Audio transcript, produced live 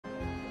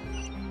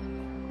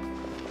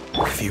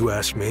If you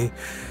ask me,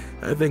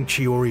 I think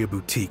Chioriya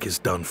Boutique is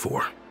done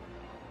for.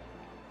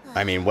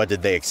 I mean, what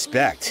did they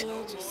expect?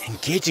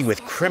 Engaging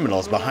with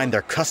criminals behind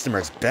their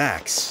customers'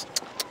 backs.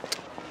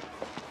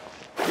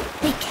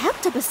 They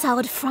kept up a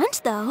solid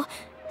front, though.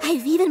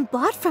 I've even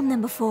bought from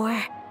them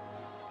before.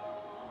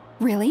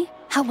 Really?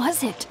 How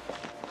was it?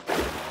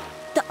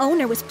 The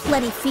owner was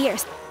plenty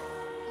fierce.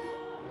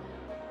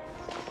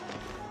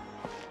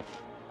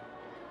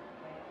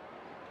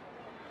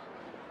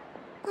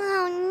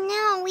 Oh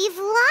no, we've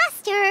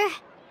lost her!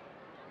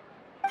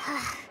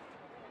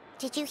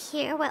 Did you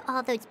hear what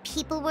all those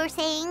people were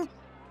saying?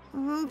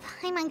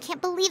 Paimon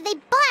can't believe they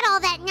bought all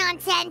that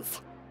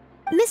nonsense!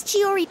 Miss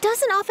Chiori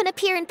doesn't often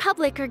appear in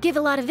public or give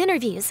a lot of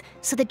interviews,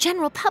 so the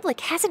general public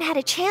hasn't had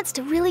a chance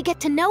to really get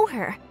to know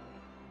her.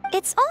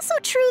 It's also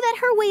true that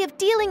her way of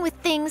dealing with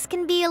things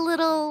can be a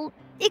little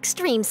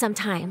extreme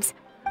sometimes.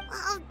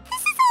 Oh,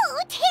 this is all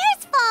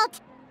Uteir's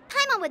fault!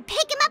 Paimon would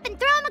pick him up and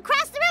throw him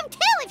across the room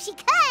too if she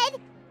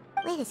could!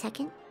 Wait a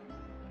second.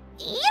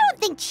 You don't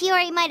think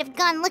Chiori might have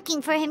gone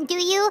looking for him, do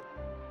you?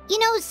 You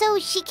know, so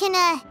she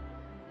can,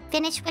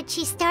 finish what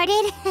she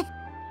started?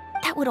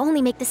 That would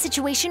only make the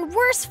situation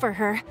worse for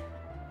her.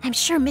 I'm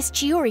sure Miss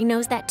Chiori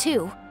knows that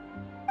too.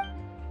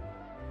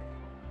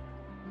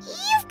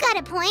 You've got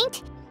a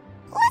point.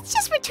 Let's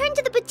just return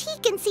to the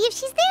boutique and see if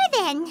she's there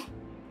then.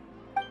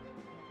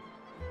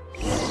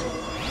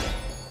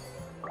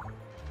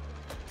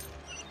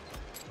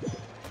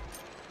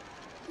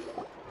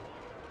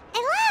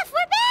 Elaf,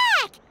 we're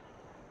back!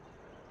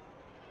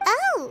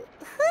 Oh,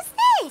 who's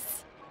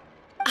this?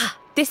 Ah,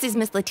 this is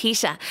Miss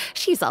Laetitia.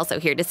 She's also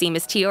here to see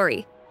Miss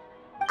Chiori.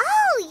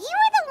 Oh, you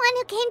were the one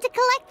who came to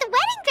collect the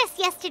wedding dress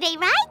yesterday,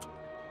 right?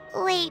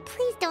 Wait,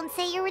 please don't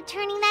say you're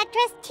returning that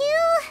dress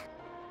too.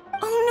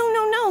 Oh,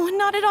 no,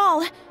 not at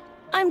all.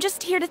 I'm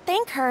just here to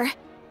thank her.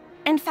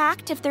 In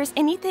fact, if there's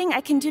anything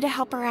I can do to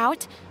help her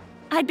out,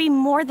 I'd be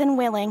more than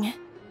willing.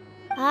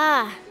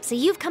 Ah, so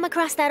you've come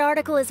across that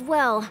article as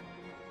well.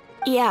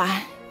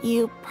 Yeah,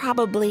 you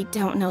probably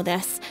don't know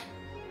this,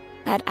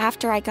 but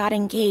after I got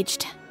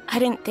engaged, I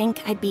didn't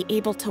think I'd be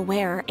able to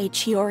wear a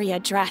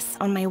Chioriya dress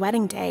on my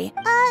wedding day.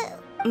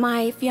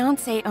 My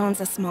fiancé owns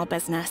a small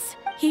business.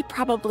 He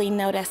probably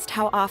noticed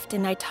how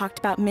often I talked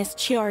about Miss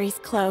Chiori's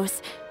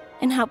clothes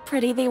and how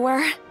pretty they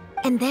were.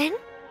 And then?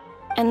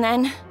 And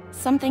then,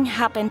 something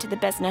happened to the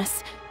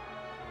business,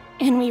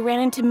 and we ran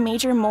into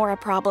major Mora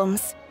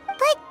problems.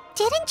 But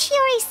didn't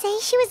Chiori say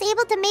she was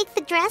able to make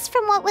the dress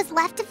from what was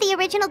left of the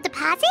original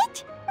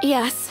deposit?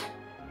 Yes.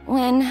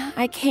 When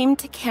I came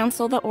to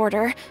cancel the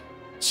order,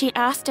 she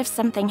asked if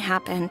something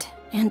happened,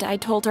 and I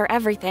told her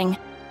everything.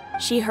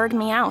 She heard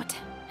me out,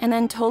 and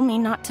then told me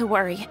not to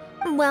worry.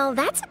 Well,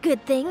 that's a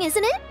good thing,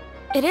 isn't it?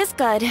 It is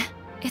good.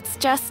 It's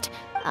just...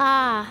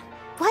 Ah,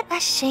 what a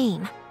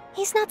shame.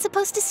 He's not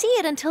supposed to see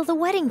it until the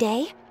wedding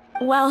day.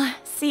 Well,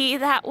 see,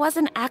 that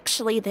wasn't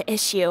actually the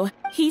issue.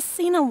 He's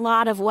seen a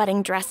lot of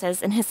wedding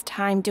dresses in his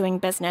time doing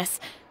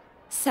business.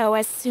 So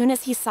as soon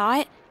as he saw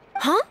it...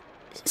 Huh?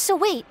 So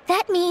wait,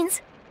 that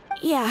means...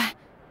 Yeah.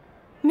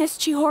 Miss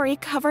Chiori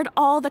covered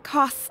all the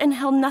costs and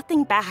held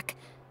nothing back.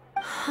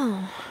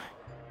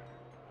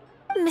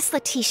 Miss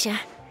Laetitia,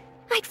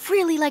 I'd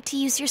really like to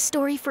use your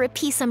story for a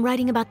piece I'm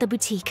writing about the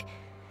boutique.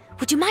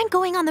 Would you mind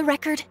going on the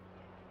record?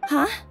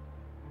 Huh?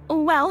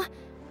 Well,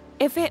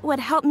 if it would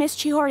help Miss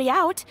Chiori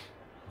out,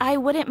 I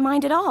wouldn't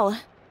mind at all.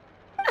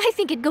 I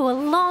think it'd go a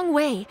long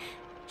way.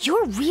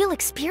 Your real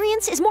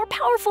experience is more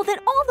powerful than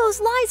all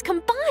those lies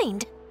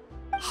combined.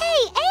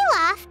 Hey,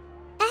 Olaf!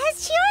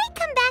 Has Chiori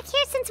come back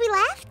here since we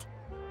left?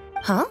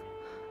 Huh?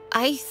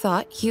 I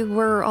thought you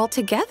were all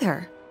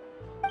together.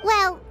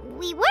 Well,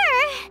 we were.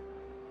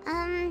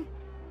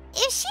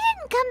 If she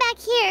didn't come back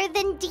here,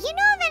 then do you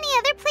know of any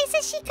other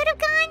places she could have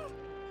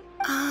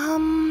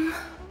gone?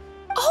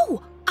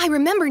 Oh, I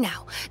remember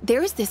now.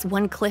 There's this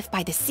one cliff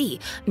by the sea.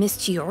 Miss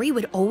Chiori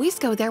would always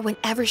go there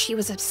whenever she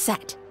was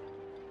upset.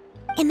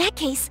 In that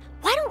case,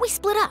 why don't we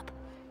split up?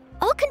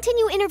 I'll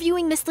continue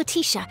interviewing Miss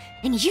Laetitia,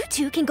 and you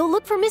two can go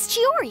look for Miss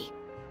Chiori.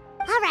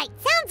 All right,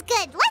 sounds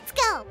good. Let's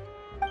go.